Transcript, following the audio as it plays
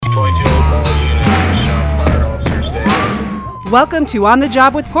Welcome to On the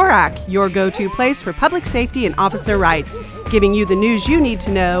Job with PORAC, your go-to place for public safety and officer rights, giving you the news you need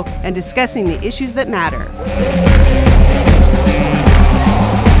to know and discussing the issues that matter.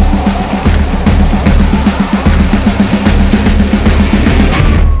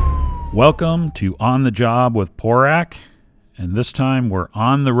 Welcome to On the Job with PORAC, and this time we're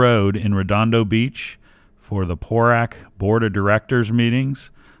on the road in Redondo Beach for the PORAC Board of Directors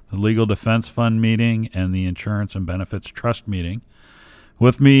meetings, the Legal Defense Fund meeting, and the Insurance and Benefits Trust meeting.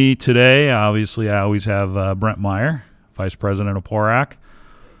 With me today, obviously, I always have Brent Meyer, Vice President of PORAC,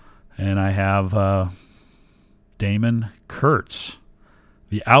 and I have Damon Kurtz,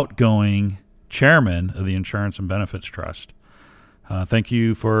 the outgoing Chairman of the Insurance and Benefits Trust. Thank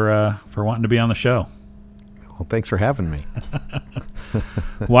you for wanting to be on the show. Well, thanks for having me.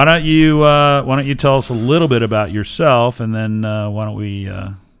 Why don't you tell us a little bit about yourself, and then why don't we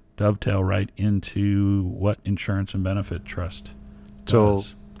dovetail right into what Insurance and Benefit Trust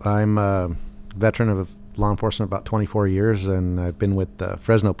does. So I'm a veteran of law enforcement about 24 years, and I've been with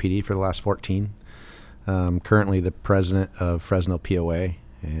Fresno PD for the last 14. Currently the president of Fresno POA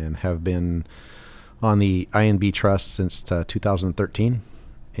and have been on the INB Trust since 2013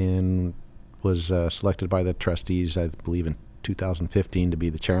 and was selected by the trustees, I believe, in 2015 to be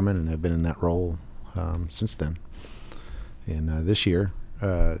the chairman, and have been in that role since then. And this year,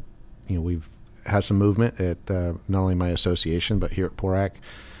 we've had some movement at not only my association, but here at PORAC.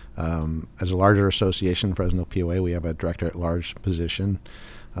 As a larger association, Fresno POA, we have a director-at-large position.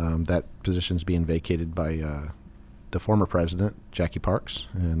 That position is being vacated by the former president, Jackie Parks,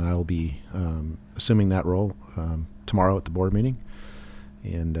 and I'll be assuming that role tomorrow at the board meeting.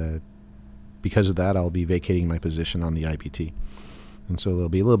 And because of that, I'll be vacating my position on the IBT. And so there'll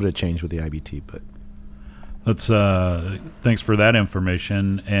be a little bit of change with the IBT, but let's thanks for that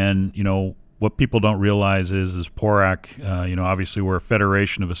information. And what people don't realize is PORAC, obviously we're a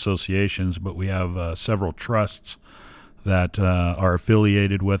federation of associations, but we have several trusts that are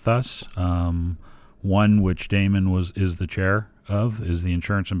affiliated with us. One, which Damon is the chair of, is the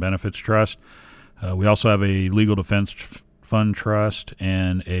Insurance and Benefits Trust. We also have a Legal Defense Fund Trust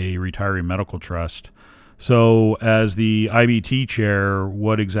and a Retiree Medical Trust. So as the IBT chair,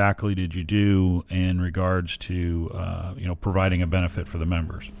 what exactly did you do in regards to providing a benefit for the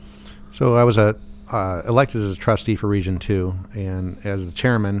members? So I was elected as a trustee for Region 2, and as the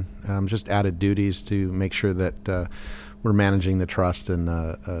chairman, just added duties to make sure that we're managing the trust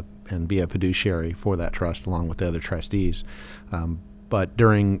and be a fiduciary for that trust along with the other trustees. But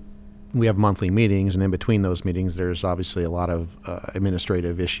we have monthly meetings, and in between those meetings, there's obviously a lot of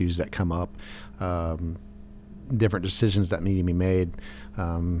administrative issues that come up, different decisions that need to be made,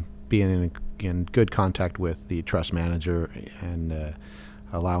 being in good contact with the trust manager and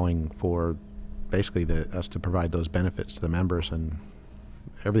allowing for basically us to provide those benefits to the members. And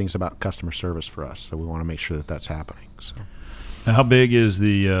everything's about customer service for us, so we want to make sure that that's happening. So. Now, how big is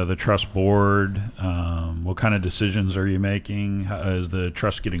the trust board? What kind of decisions are you making? Is the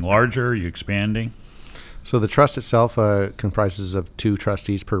trust getting larger? Are you expanding? So the trust itself comprises of 2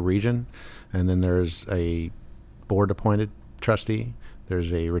 trustees per region, and then there's a board-appointed trustee.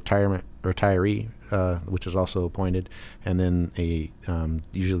 There's a retiree, which is also appointed, and then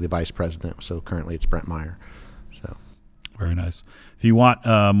usually the vice president. So currently it's Brent Meyer. So. Very nice. If you want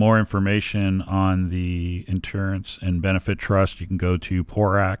more information on the Insurance and Benefit Trust, you can go to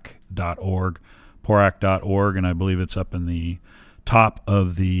PORAC.org, and I believe it's up in the top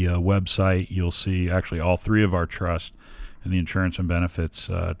of the website. You'll see actually all 3 of our trusts, and the Insurance and Benefits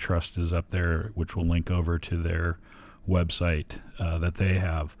Trust is up there, which will link over to their website that they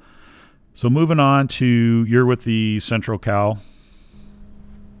have. So moving on to, you're with the Central Cal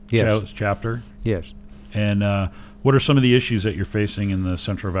chapter? Yes. And what are some of the issues that you're facing in the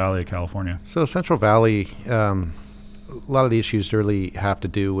Central Valley of California? So Central Valley, a lot of the issues really have to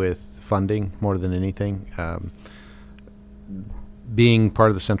do with funding more than anything. Being part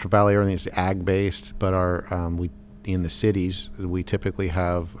of the Central Valley, everything is ag-based, but we in the cities, we typically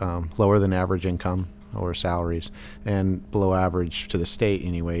have lower than average income or salaries, and below average to the state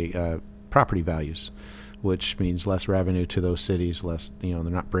anyway, property values, which means less revenue to those cities, less, they're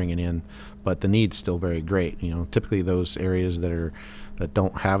not bringing in, but the need's still very great. Typically those areas that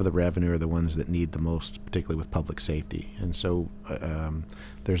don't have the revenue are the ones that need the most, particularly with public safety. And so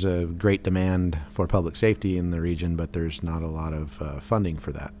there's a great demand for public safety in the region, but there's not a lot of funding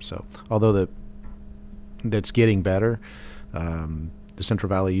for that. So although that's getting better, the Central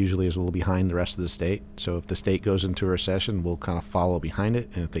Valley usually is a little behind the rest of the state. So if the state goes into a recession, we'll kind of follow behind it.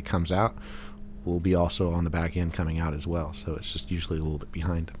 And if it comes out, we'll be also on the back end coming out as well. So it's just usually a little bit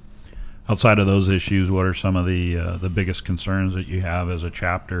behind. Outside of those issues, what are some of the biggest concerns that you have as a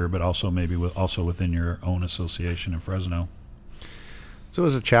chapter, but also maybe also within your own association in Fresno? So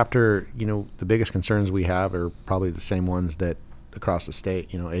as a chapter, the biggest concerns we have are probably the same ones that across the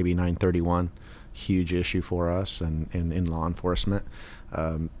state. AB 931, huge issue for us and in law enforcement.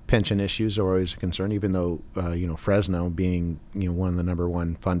 Pension issues are always a concern, even though, Fresno being, one of the number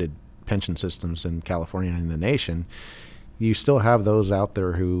one funded pension systems in California and in the nation, you still have those out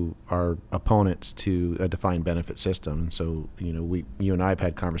there who are opponents to a defined benefit system. And so, you and I have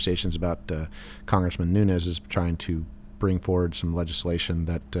had conversations about Congressman Nunes is trying to bring forward some legislation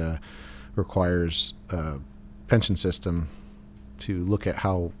that requires pension system to look at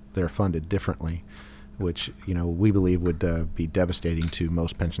how they're funded differently, which we believe would be devastating to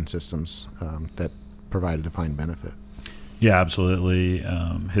most pension systems that provide a defined benefit. Yeah, absolutely.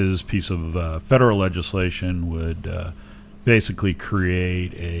 His piece of federal legislation would basically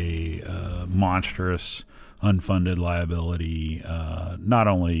create a monstrous unfunded liability, not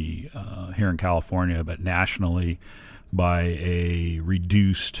only here in California, but nationally, by a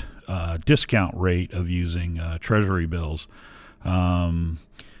reduced discount rate of using Treasury bills.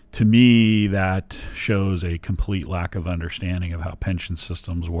 To me, that shows a complete lack of understanding of how pension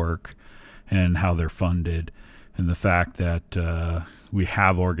systems work and how they're funded, and the fact that we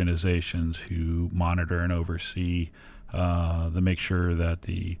have organizations who monitor and oversee to make sure that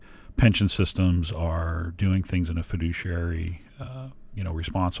the pension systems are doing things in a fiduciary,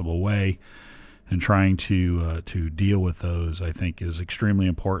 responsible way, and trying to deal with those, I think, is extremely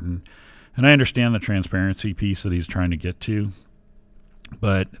important. And I understand the transparency piece that he's trying to get to,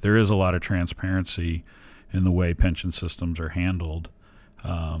 but there is a lot of transparency in the way pension systems are handled,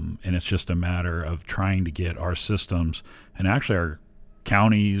 and it's just a matter of trying to get our systems and actually our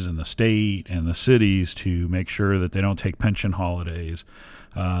counties and the state and the cities to make sure that they don't take pension holidays,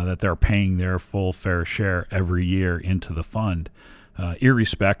 that they're paying their full fair share every year into the fund,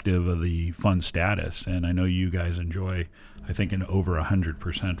 irrespective of the fund status. And I know you guys enjoy, I think, an over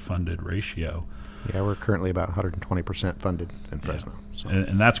 100% funded ratio. Yeah, we're currently about 120% funded in Fresno. Yeah. So.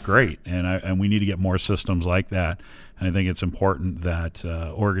 And that's great. And we need to get more systems like that. And I think it's important that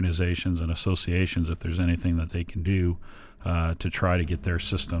organizations and associations, if there's anything that they can do to try to get their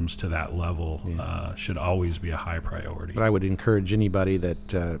systems to that level, should always be a high priority. But I would encourage anybody that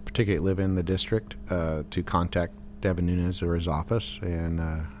particularly live in the district to contact Devin Nunes or his office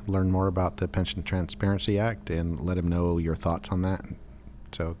and learn more about the Pension Transparency Act and let him know your thoughts on that.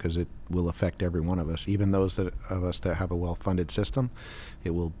 So, because it will affect every one of us, even those of us that have a well-funded system,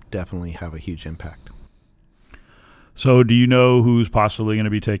 it will definitely have a huge impact. So, do you know who's possibly going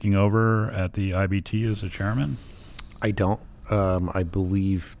to be taking over at the IBT as the chairman? I don't. I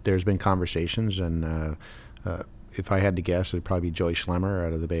believe there's been conversations, and if I had to guess, it would probably be Joey Schlemmer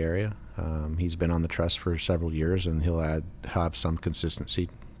out of the Bay Area. He's been on the trust for several years, and he'll have some consistency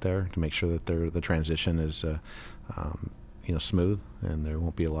there to make sure that the transition is smooth, and there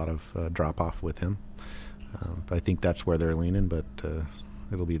won't be a lot of drop-off with him. I think that's where they're leaning, but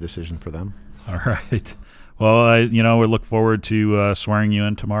it'll be a decision for them. All right. Well, we look forward to swearing you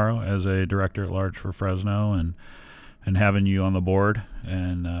in tomorrow as a director at large for Fresno, and having you on the board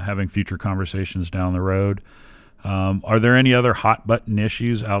and having future conversations down the road. Are there any other hot button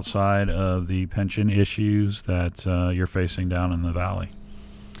issues outside of the pension issues that you're facing down in the Valley?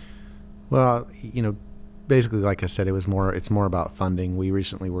 Well, basically, like I said, it's more about funding. We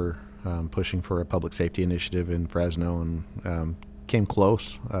recently were pushing for a public safety initiative in Fresno and came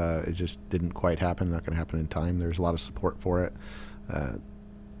close. It just didn't quite happen. Not going to happen in time. There's a lot of support for it.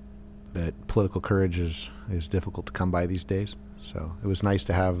 But political courage is difficult to come by these days. So it was nice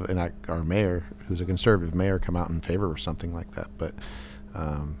to have our mayor, who's a conservative mayor, come out in favor of something like that. But,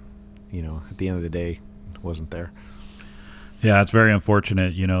 at the end of the day, it wasn't there. Yeah, it's very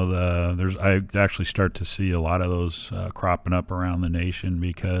unfortunate. I actually start to see a lot of those cropping up around the nation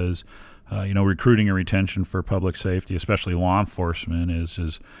because, recruiting and retention for public safety, especially law enforcement,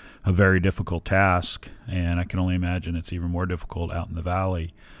 is a very difficult task. And I can only imagine it's even more difficult out in the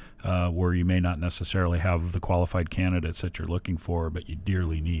Valley. Where you may not necessarily have the qualified candidates that you're looking for, but you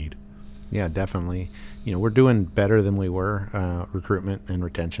dearly need. Yeah, definitely. We're doing better than we were, recruitment and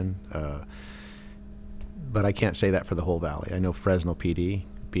retention. But I can't say that for the whole Valley. I know Fresno PD,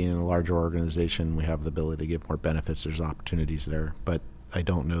 being a larger organization, we have the ability to give more benefits. There's opportunities there. But I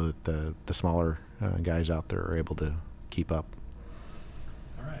don't know that the smaller guys out there are able to keep up.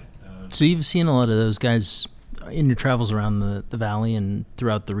 All right. So you've seen a lot of those guys in your travels around the Valley and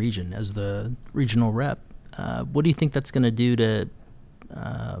throughout the region as the regional rep. What do you think that's going to do to,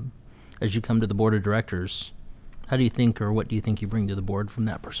 as you come to the board of directors, How do you think, or what do you think you bring to the board from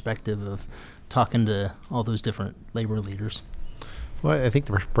that perspective of talking to all those different labor leaders? Well, I think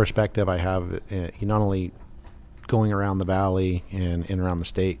the perspective I have, not only going around the valley and around the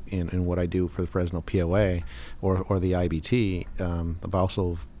state in what I do for the Fresno POA or the IBT,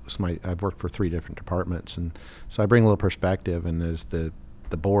 I've worked for 3 different departments, and so I bring a little perspective. And as the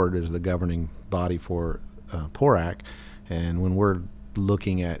board is the governing body for PORAC, and when we're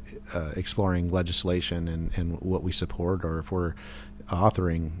looking at exploring legislation and what we support, or if we're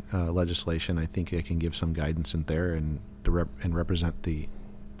authoring legislation, I think I can give some guidance in there and represent the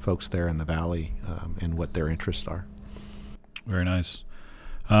folks there in the valley and what their interests are. Very nice.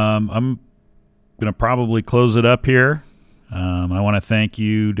 I'm going to probably close it up here. I want to thank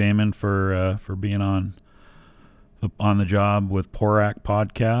you, Damon, for being on the job with PORAC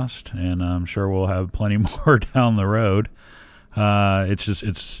podcast, and I'm sure we'll have plenty more down the road. I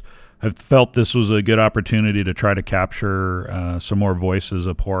felt this was a good opportunity to try to capture some more voices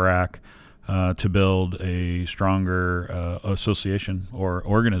of PORAC to build a stronger association or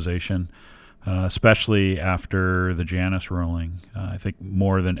organization, especially after the Janus ruling. I think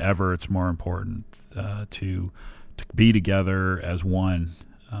more than ever, it's more important to be together as one,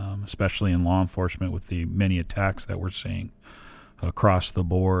 especially in law enforcement with the many attacks that we're seeing across the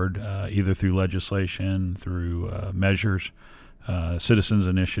board, either through legislation, through measures, citizens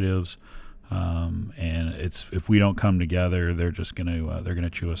initiatives, and if we don't come together, they're just gonna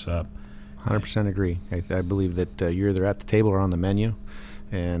chew us up. 100% agree. I believe that you're either at the table or on the menu,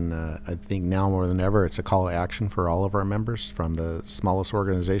 and I think now more than ever, it's a call to action for all of our members, from the smallest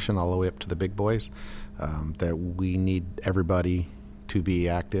organization all the way up to the big boys, that we need everybody to be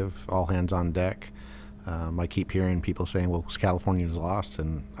active, all hands on deck. I keep hearing people saying, well, California's lost,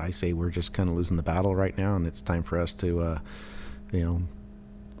 and I say we're just kind of losing the battle right now, and it's time for us to,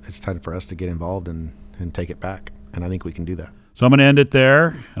 get involved and take it back, and I think we can do that. So I'm going to end it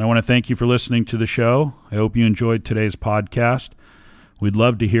there, and I want to thank you for listening to the show. I hope you enjoyed today's podcast. We'd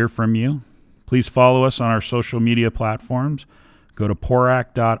love to hear from you. Please follow us on our social media platforms. Go to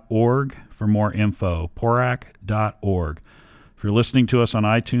porac.org for more info, porac.org. If you're listening to us on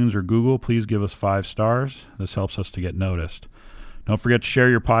iTunes or Google, please give us 5 stars. This helps us to get noticed. Don't forget to share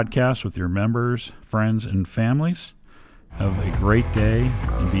your podcast with your members, friends, and families. Have a great day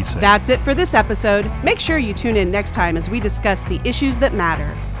and be safe. That's it for this episode. Make sure you tune in next time as we discuss the issues that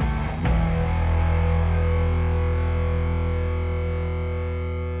matter.